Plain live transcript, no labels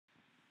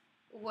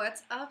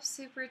What's up,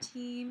 super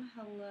team?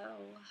 Hello,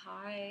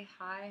 hi,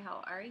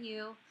 how are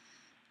you?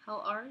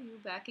 How are you?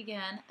 Back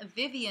again.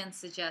 Vivian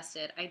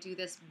suggested I do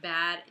this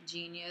Bad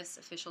Genius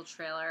official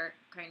trailer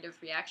kind of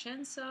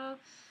reaction, so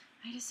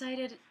I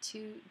decided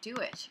to do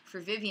it for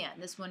Vivian.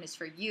 This one is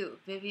for you,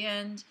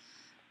 Vivian,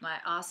 my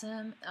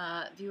awesome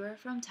viewer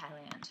from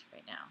Thailand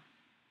right now.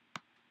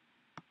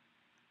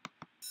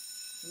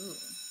 Ooh.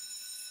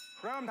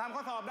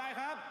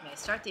 Okay,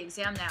 start the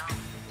exam now.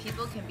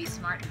 People can be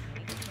smart in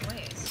many different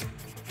ways.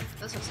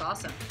 This looks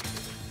awesome.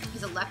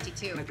 He's a lefty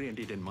too.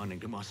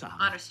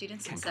 Honor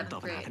students in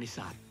 7th grade.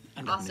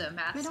 Also,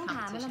 maths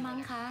competition.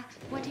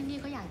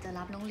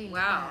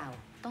 Wow.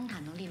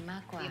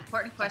 The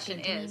important question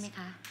is,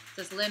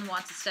 does Lynn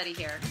want to study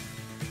here?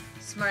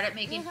 Smart at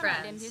making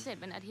friends.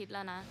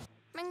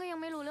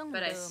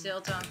 But I still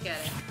don't get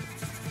it.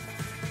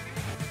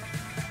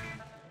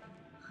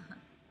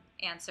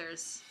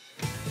 Answers.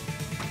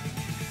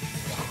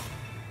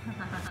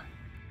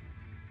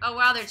 Oh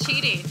wow, they're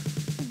cheating.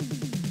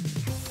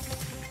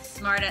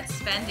 Smart at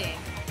spending.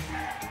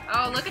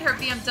 Oh, look at her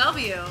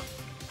BMW.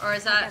 Or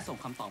is that... If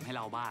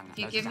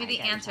you give me the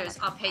answers,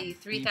 I'll pay you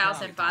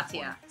 3,000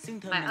 batia.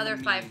 My other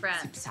 5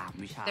 friends.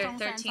 There are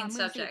 13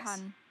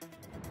 subjects.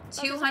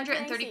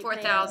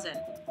 234,000.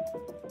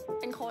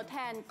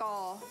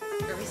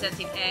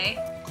 Representing A.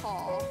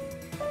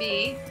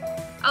 B.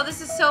 Oh,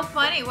 this is so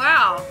funny.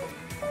 Wow.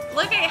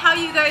 Look at how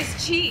you guys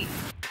cheat.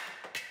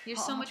 You're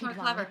so much more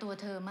clever.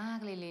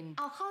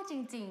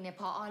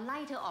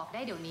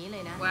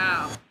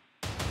 Wow.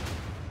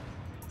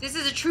 This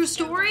is a true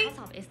story?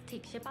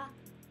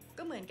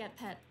 ก็เหมือนแกดแ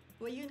พด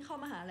ไว้ยื่นเข้า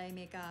มหาลัยอเ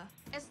มริกา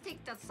STIC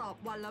จัดสอบ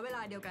วันและเวล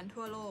าเดียวกัน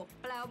ทั่วโลก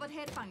แปลว่าประเท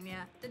ศฝั่งเนี้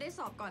ยจะได้ส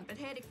อบก่อนประ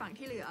เทศอีกฝั่ง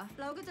ที่เหลือ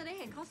เราก็จะได้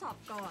เห็นข้อสอบ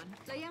ก่อน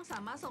และยังสา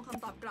มารถส่งค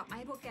ำตอบกลับมาใ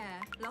ห้พวกแก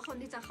แล้วคน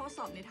ที่จะเข้าส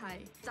อบในไทย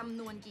จำ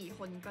นวนกี่ค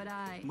นก็ไ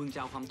ด้มึงจะ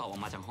เอาคำตอบออ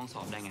กมาจากห้องส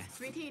อบได้ไง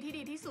วิธีที่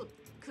ดีที่สุด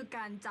คือก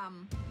ารจำ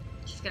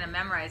She's gonna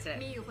memorize it.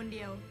 มีอยู่คนเ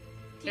ดียว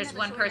There's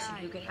one person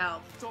who could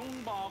help.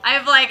 I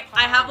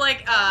have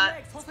like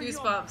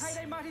goosebumps.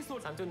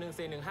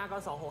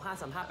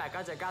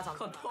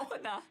 ขอโทษ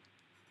นะ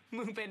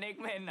มึงเป็น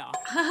X-Men เหรอ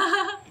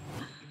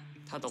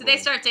Did they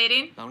start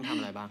dating? เราต้องทำ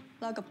อะไรบ้าง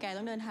เรากับแก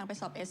ต้องเดินทางไป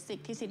สอบ STIC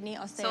ที่ซิดนีย์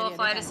ออสเตร So เลี we'll ย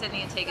fly to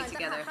Sydney and take it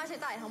together. ค่าใช้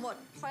จ่ายทั้งหมด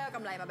ค่อยเอาก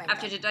ำไรมาแบ่งกัน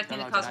After deducting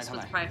the costs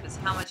with the profits,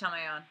 how much on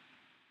my own?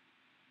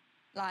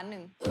 ล้านหนึ่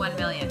ง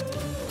 1 million.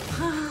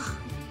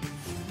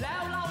 แล้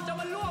วเราจะ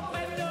มาร่วมเ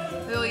ป็นหนึ่ง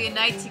We will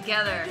unite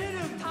together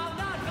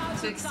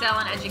to excel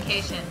in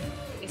education.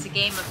 It's a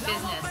game of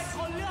business.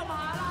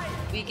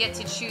 We get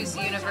to choose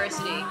the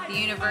university. The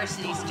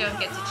universities don't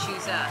get to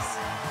choose us.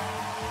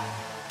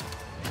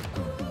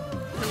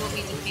 Who will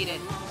be defeated?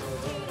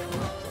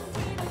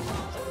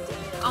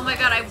 Oh my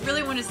god, I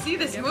really want to see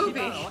this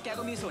movie.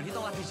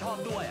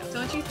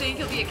 Don't you think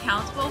you'll be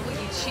accountable when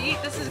you cheat?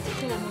 This is a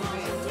cool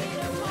movie.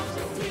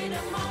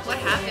 What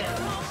happened?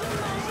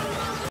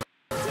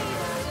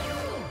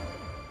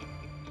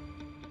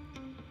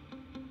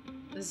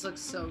 This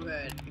looks so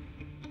good.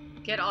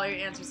 Get all your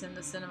answers in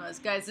the cinemas.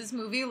 Guys, this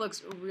movie looks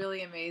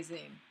really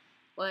amazing.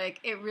 Like,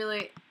 it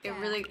really looks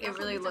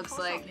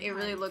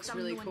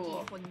really cool.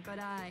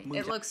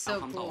 It looks so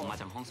cool.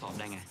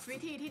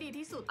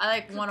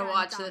 I want to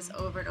watch this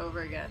over and over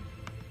again.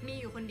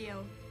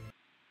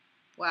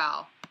 Wow.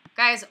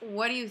 Guys,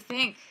 what do you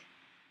think?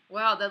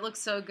 Wow, that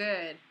looks so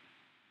good.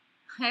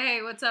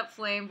 Hey, what's up,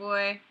 Flame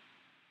Boy?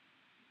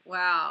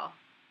 Wow.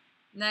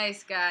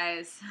 Nice,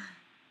 guys.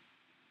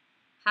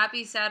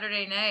 Happy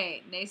Saturday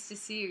night. Nice to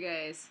see you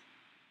guys.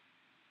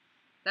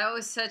 That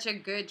was such a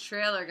good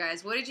trailer,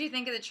 guys. What did you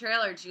think of the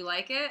trailer? Did you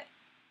like it?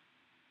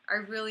 I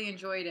really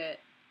enjoyed it.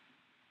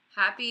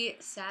 Happy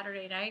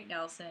Saturday night,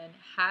 Nelson.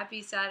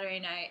 Happy Saturday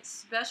night.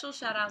 Special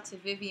shout out to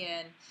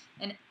Vivian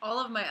and all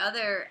of my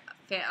other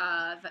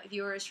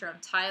viewers from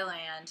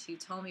Thailand who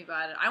told me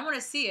about it. I want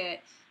to see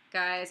it,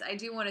 guys. I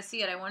do want to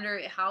see it. I wonder,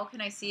 how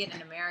can I see it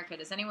in America?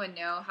 Does anyone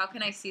know? How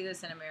can I see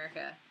this in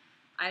America?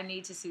 I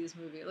need to see this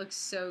movie. It looks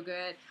so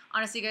good.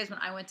 Honestly, guys, when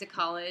I went to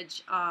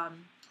college,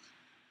 I'm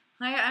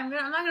not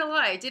gonna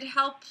lie, I did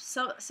help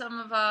some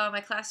of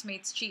my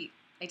classmates cheat.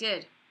 I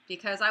did,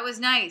 because I was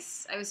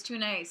nice. I was too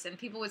nice, and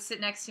people would sit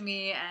next to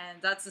me, and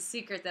that's the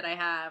secret that I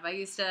have.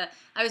 I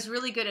was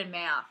really good in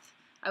math.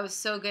 I was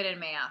so good in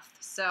math,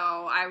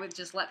 so I would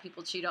just let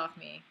people cheat off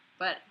me.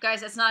 But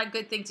guys, that's not a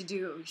good thing to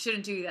do. You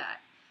shouldn't do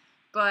that.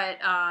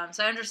 But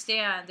so I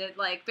understand that,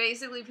 like,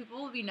 basically people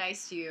will be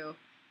nice to you.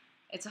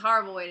 It's a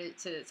horrible way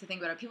to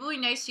think about it. People will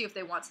be nice to you if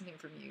they want something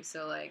from you.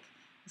 So, like,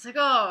 it's like,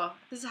 oh,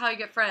 this is how you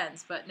get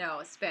friends. But no,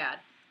 it's bad.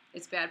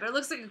 It's bad. But it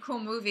looks like a cool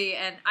movie.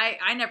 And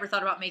I never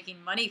thought about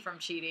making money from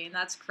cheating.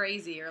 That's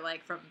crazy. Or,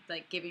 like, from,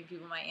 like, giving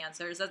people my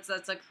answers.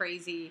 That's a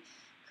crazy,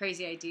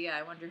 crazy idea.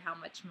 I wonder how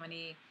much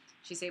money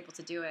she's able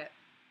to do it.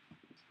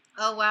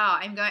 Oh wow,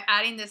 I'm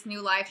adding this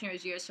new live stream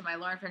of yours to my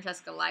Lauren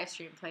Francesca live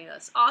stream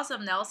playlist.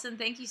 Awesome, Nelson.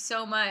 Thank you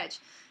so much.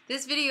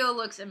 This video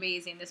looks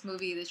amazing. This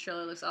movie, this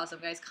trailer looks awesome,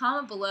 guys.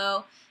 Comment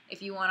below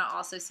if you want to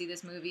also see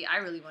this movie. I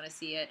really want to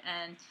see it.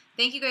 And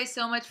thank you guys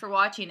so much for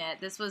watching it.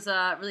 This was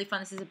really fun.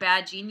 This is a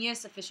Bad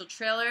Genius official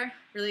trailer.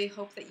 Really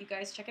hope that you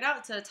guys check it out.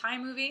 It's a Thai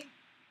movie.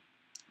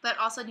 But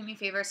also do me a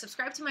favor,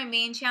 subscribe to my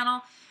main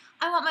channel.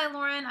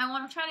 Iwantmylauren.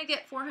 I'm trying to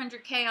get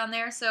 400K on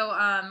there, so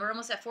we're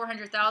almost at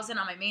 400,000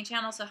 on my main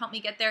channel, so help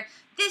me get there.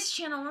 This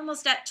channel, we're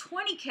almost at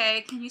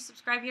 20K. Can you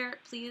subscribe here,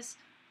 please?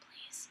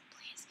 Please,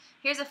 please.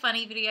 Here's a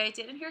funny video I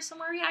did, and here's some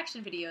more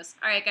reaction videos.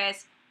 All right,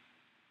 guys.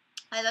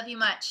 I love you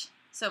much.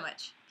 So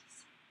much.